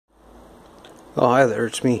Oh, hi there,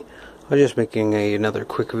 it's me. I'm just making another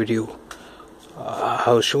quick video.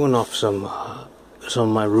 I was showing off some of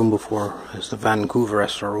my room before. It's the Vancouver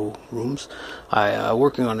SRO rooms. I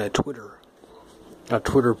working on a Twitter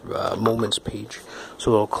moments page,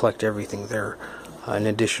 so I'll collect everything there. In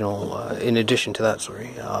addition to that,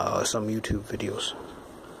 some YouTube videos.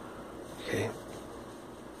 Okay.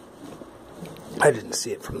 I didn't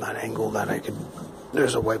see it from that angle that I could.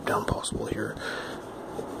 There's a wipe down possible here.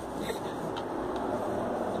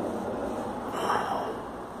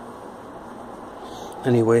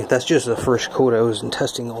 Anyway, that's just the first coat. I was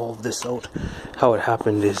testing all of this out. How it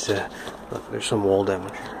happened is, look, there's some wall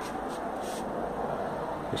damage here.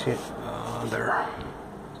 You see it? There.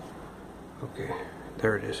 Okay,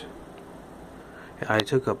 there it is. I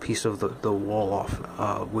took a piece of the wall off,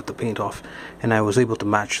 with the paint off, and I was able to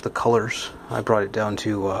match the colors. I brought it down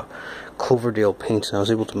to Cloverdale Paints, and I was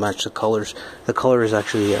able to match the colors. The color is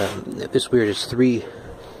actually, it's weird, it's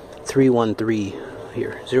 313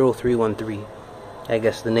 here, 0313. I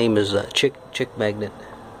guess the name is Chick Magnet.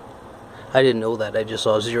 I didn't know that. I just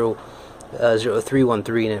saw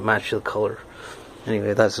 0313 and it matched the color.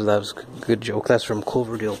 Anyway, that was a good joke. That's from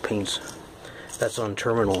Cloverdale Paints. That's on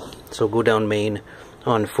Terminal. So go down Main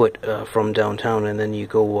on foot from downtown, and then you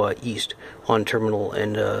go east on Terminal,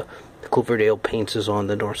 and Cloverdale Paints is on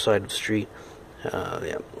the north side of the street.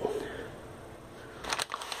 Yeah.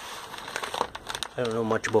 I don't know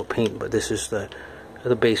much about paint, but this is the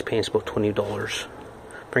base paint's about $20.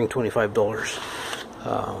 Bring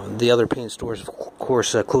 $25. The other paint stores, of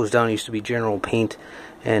course, closed down. It used to be General Paint,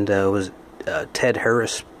 and it was Ted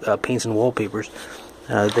Harris Paints and Wallpapers.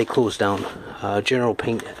 They closed down. General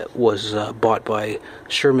Paint was bought by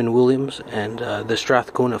Sherwin Williams, and the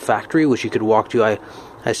Strathcona factory, which you could walk to, I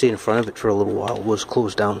stayed in front of it for a little while, was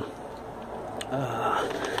closed down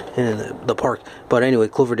in the park. But anyway,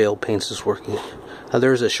 Cloverdale Paints is working.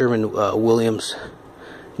 There's a Sherwin Williams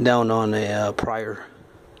down on a Pryor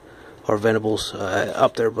or Venables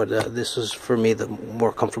up there, but this is for me the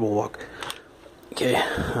more comfortable walk. Okay,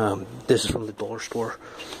 this is from the dollar store.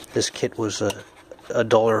 This kit was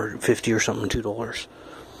 $1.50 or something, $2.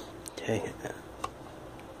 Okay,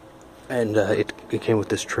 and it came with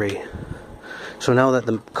this tray. So now that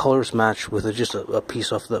the colors match with just a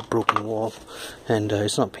piece off the broken wall, and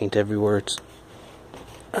it's not paint everywhere,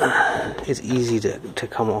 it's easy to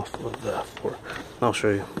come off of the floor. I'll show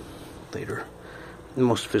you later.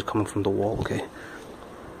 Most of it's coming from the wall. Okay.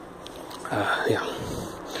 Yeah.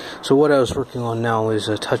 So what I was working on now is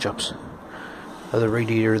touch-ups. The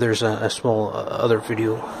radiator. There's a small other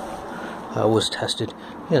video was tested.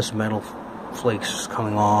 Yes, metal flakes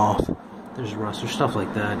coming off. There's rust or stuff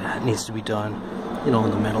like that. It needs to be done. You know,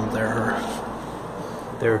 in the metal there.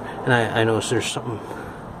 And I noticed there's something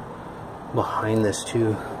behind this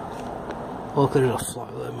too. Look, there's a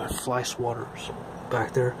fly swatters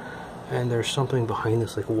back there, and there's something behind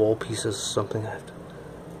this, like wall pieces, something I have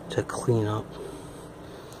to clean up.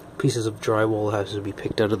 Pieces of drywall has to be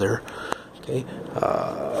picked out of there. Okay,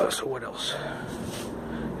 so what else?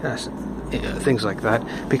 Yes, yeah, things like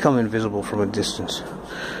that become invisible from a distance.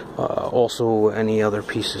 Also, any other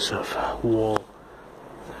pieces of wall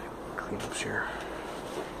cleanups here.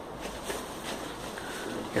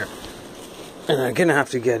 Here. And I'm gonna have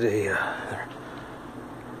to get a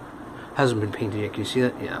hasn't been painted yet. Can you see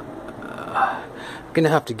that? Yeah. I'm gonna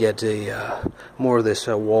have to get a more of this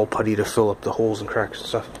wall putty to fill up the holes and cracks and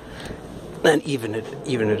stuff, and even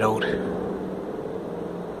it out.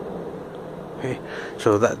 Okay,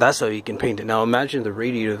 so that's how you can paint it. Now imagine the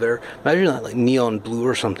radiator there. Imagine that like neon blue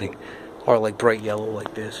or something, or like bright yellow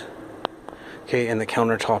like this. Okay, and the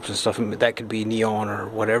countertops and stuff, that could be neon or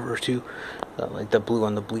whatever too. Like the blue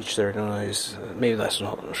on the bleach there, I don't know, maybe that's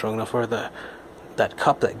not strong enough. Or that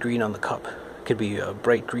cup, that green on the cup, could be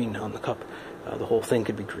bright green on the cup. The whole thing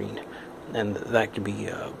could be green, and that could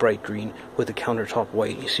be bright green with the countertop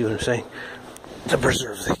white. You see what I'm saying? To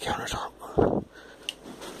preserve the countertop.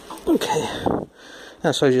 Okay,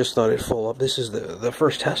 so I just thought it'd follow up. This is the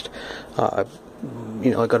first test.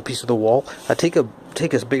 You know, I got a piece of the wall. Take a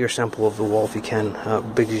bigger sample of the wall if you can,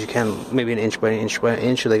 big as you can, maybe an inch by an inch by an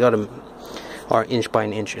inch. They got or inch by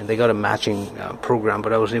an inch, and they got a matching program,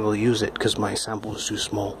 but I wasn't able to use it because my sample was too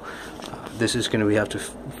small. This is going to have to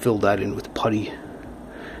fill that in with putty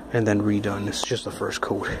and then redone. It's just the first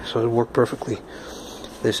coat, so it worked perfectly.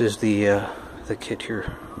 This is the kit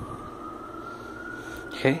here.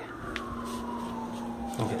 Okay,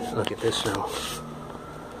 look at this now.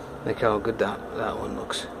 Look how good that one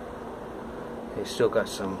looks. It's still got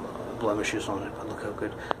some blemishes on it, but look how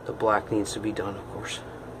good. The black needs to be done, of course.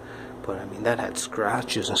 But I mean, that had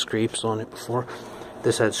scratches and scrapes on it before.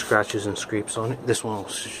 This had scratches and scrapes on it. This one,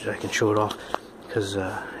 I can show it off because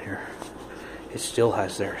here, it still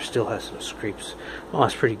has some scrapes. Oh,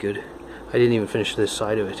 that's pretty good. I didn't even finish this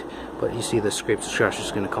side of it, but you see the scrapes and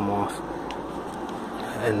scratches going to come off,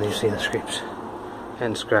 and you see the scrapes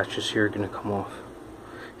and scratches here are going to come off.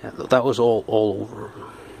 Yeah, that was all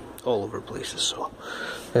over places. So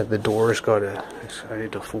the door's got I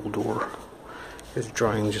did a full door. It's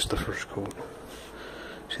drying just the first coat.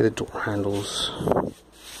 See the door handles,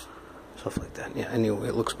 stuff like that. Yeah. Anyway,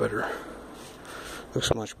 it looks better.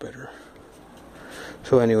 Looks much better.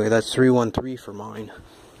 So anyway, that's 313 for mine.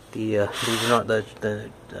 These are not the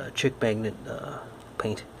chick magnet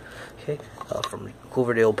paint. Okay, from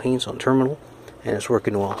Cloverdale Paints on Terminal, and it's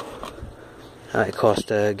working well. It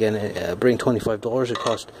cost again, bring $25. It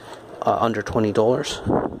cost under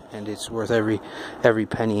 $20, and it's worth every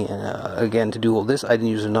penny. Again, to do all this, I didn't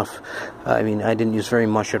use enough. I mean, I didn't use very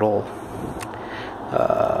much at all.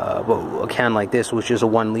 But a can like this, which is a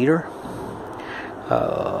 1 liter,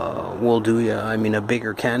 will do. Yeah, I mean, a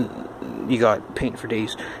bigger can, you got paint for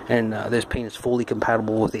days. And this paint is fully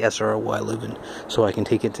compatible with the SRO I live in, so I can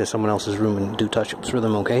take it to someone else's room and do touch-ups for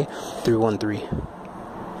them. Okay, 313.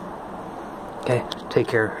 Okay, take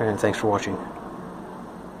care, and thanks for watching.